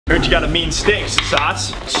Heard you got a mean steak,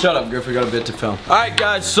 sauce. Shut up, Griff, we got a bit to film. Alright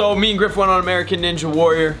guys, so me and Griff went on American Ninja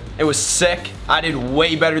Warrior. It was sick. I did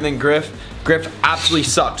way better than Griff. Griff absolutely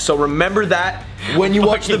sucked. So remember that when you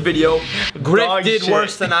watch the video, Griff did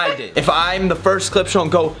worse than I did. If I'm the first clip show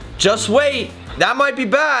and go, just wait, that might be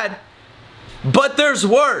bad, but there's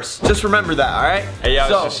worse. Just remember that, alright? Hey,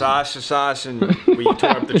 yo, it's the sauce, and we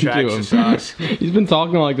tore up the tracks of sauce. He's been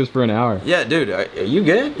talking like this for an hour. Yeah, dude, are you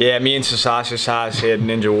good? Yeah, me and sauce hit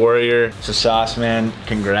Ninja Warrior. Sauce, man,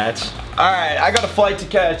 congrats. Alright, I got a flight to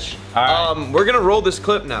catch. All right. We're gonna roll this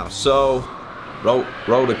clip now, so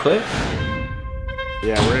roll the clip.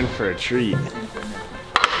 Yeah, we're in for a treat.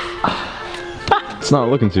 It's not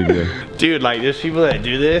looking too good. Dude, like, there's people that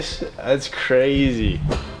do this. That's crazy.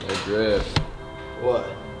 Hey, Griff. What?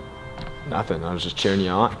 Nothing, I was just cheering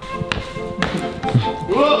you on.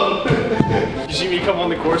 Whoa! You see me come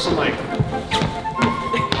on the course, I'm like...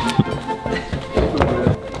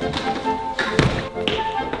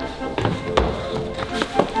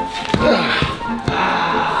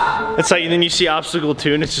 It's like, and then you see obstacle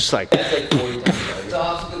 2 and it's just like...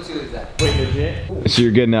 Obstacle 2 is that? Wait, legit? So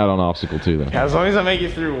you're getting out on obstacle 2 then? As long as I make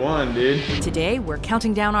it through 1, dude. Today, we're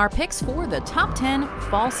counting down our picks for the top 10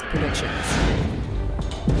 false predictions.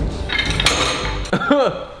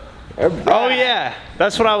 Oh yeah,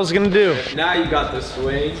 that's what I was gonna do. Now you got the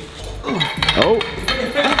swing. Oh!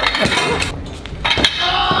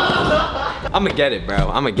 I'ma get it, bro.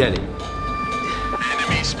 I'ma get it.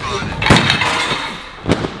 Enemy spotted.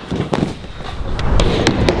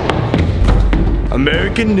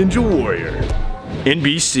 American Ninja Warrior.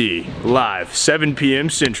 NBC, live, 7 p.m.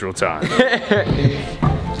 Central Time.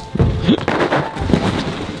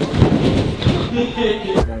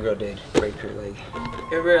 Come on, girl, dude. Break your leg.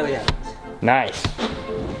 It rarely happens. Nice.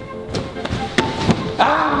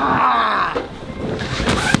 Ah!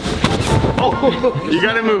 Oh, you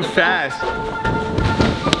gotta move fast.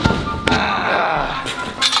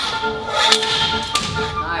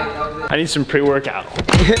 I need some pre-workout.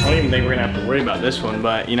 I don't even think we're gonna have to worry about this one,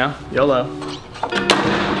 but you know, YOLO.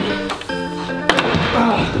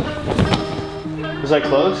 Was that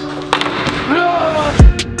close?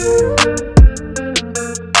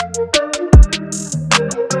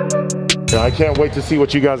 I can't wait to see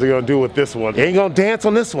what you guys are gonna do with this one. You ain't gonna dance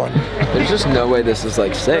on this one. There's just no way this is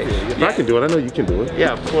like safe. If I can do it, I know you can do it.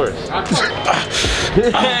 Yeah, of course. No,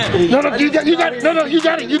 you got it. No, you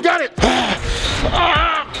got it.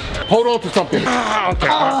 Hold on to something. Okay.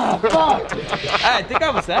 I think I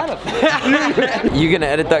was at him. You gonna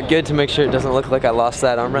edit that good to make sure it doesn't look like I lost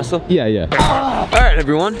that arm wrestle? Yeah. Alright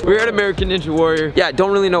everyone, we're at American Ninja Warrior. Yeah,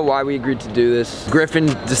 don't really know why we agreed to do this. Griffin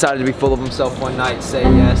decided to be full of himself one night, say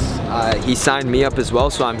yes. He signed me up as well,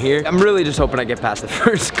 so I'm here. I'm really just hoping I get past the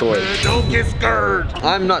first course. Don't get scared.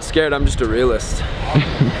 I'm not scared, I'm just a realist.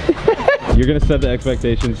 You're gonna set the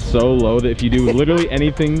expectations so low that if you do literally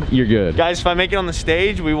anything, you're good. Guys, if I make it on the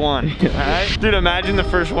stage, we won. Alright? Dude, imagine the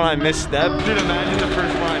first one I misstep.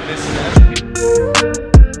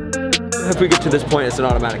 If we get to this point, it's an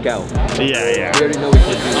automatic out. Yeah. We already know we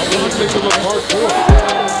can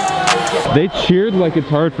do They cheered like it's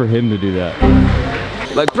hard for him to do that.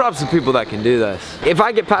 Like, props to people that can do this. If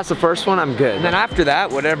I get past the first one, I'm good. And then after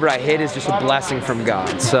that, whatever I hit is just a blessing from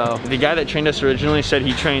God, so. The guy that trained us originally said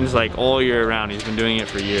he trains like all year round. He's been doing it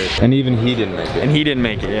for years. And even he didn't make it. And he didn't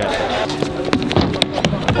make it, yeah.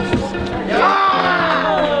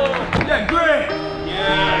 Yeah, great.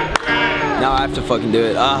 Now I have to fucking do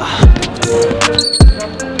it.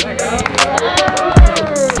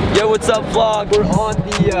 Yo, what's up, vlog? We're on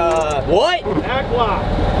the, what? Back lot.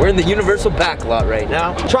 We're in the Universal backlot right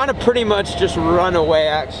now. Trying to pretty much just run away,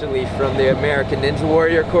 actually, from the American Ninja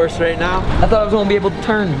Warrior course right now. I thought I was gonna be able to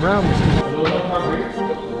turn around.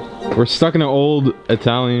 We're stuck in an old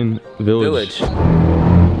Italian village.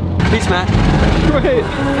 Peace, Matt. Right.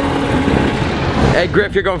 Hey,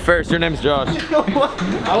 Griff, you're going first. Your name's Josh.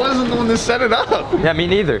 I wasn't the one that set it up. Yeah, me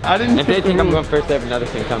neither. I didn't. If they think I'm going first, they have another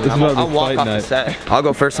thing coming. I'll walk off the set. I'll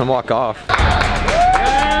go first and walk off.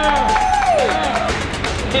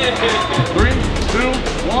 3, 2,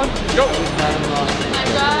 1, go.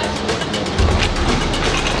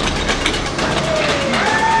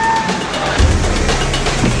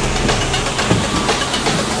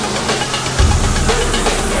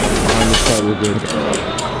 This part was good.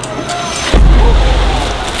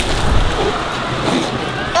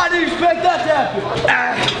 I didn't expect that to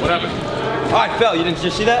happen. What happened? Oh, I fell. You didn't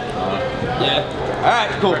just see that? Yeah. All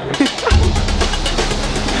right, cool.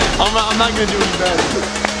 I'm not gonna do any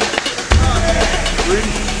better. 3, 2,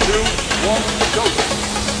 1, go.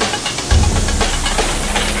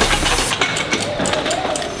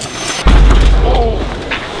 Oh.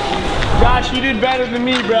 Josh, you did better than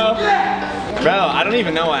me, bro. Bro, I don't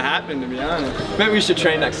even know what happened, to be honest. Maybe we should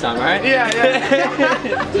train next time, all right?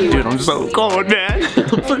 Yeah. Dude, I'm so cold, man.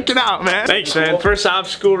 I'm freaking out, man. Thanks, man. First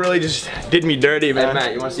obstacle really just did me dirty, Hey, man.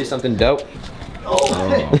 Matt, you want to see something dope?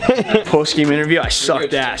 Post-game interview, I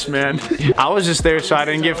sucked ass, man. I was just there so I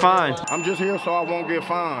didn't get fined. I'm just here so I won't get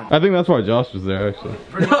fined. I think that's why Josh was there, actually.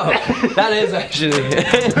 No, that is actually.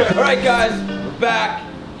 All right, guys, we're back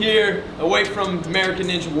here, away from American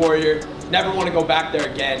Ninja Warrior. Never want to go back there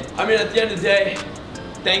again. I mean, at the end of the day,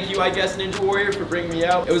 thank you, I guess, Ninja Warrior, for bringing me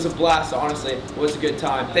out. It was a blast, honestly. It was a good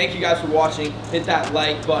time. Thank you guys for watching. Hit that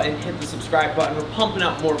like button, hit the subscribe button. We're pumping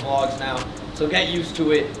out more vlogs now, so get used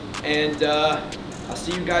to it. And I'll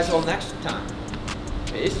see you guys all next time.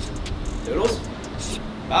 Peace. Doodles.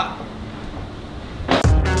 Bye.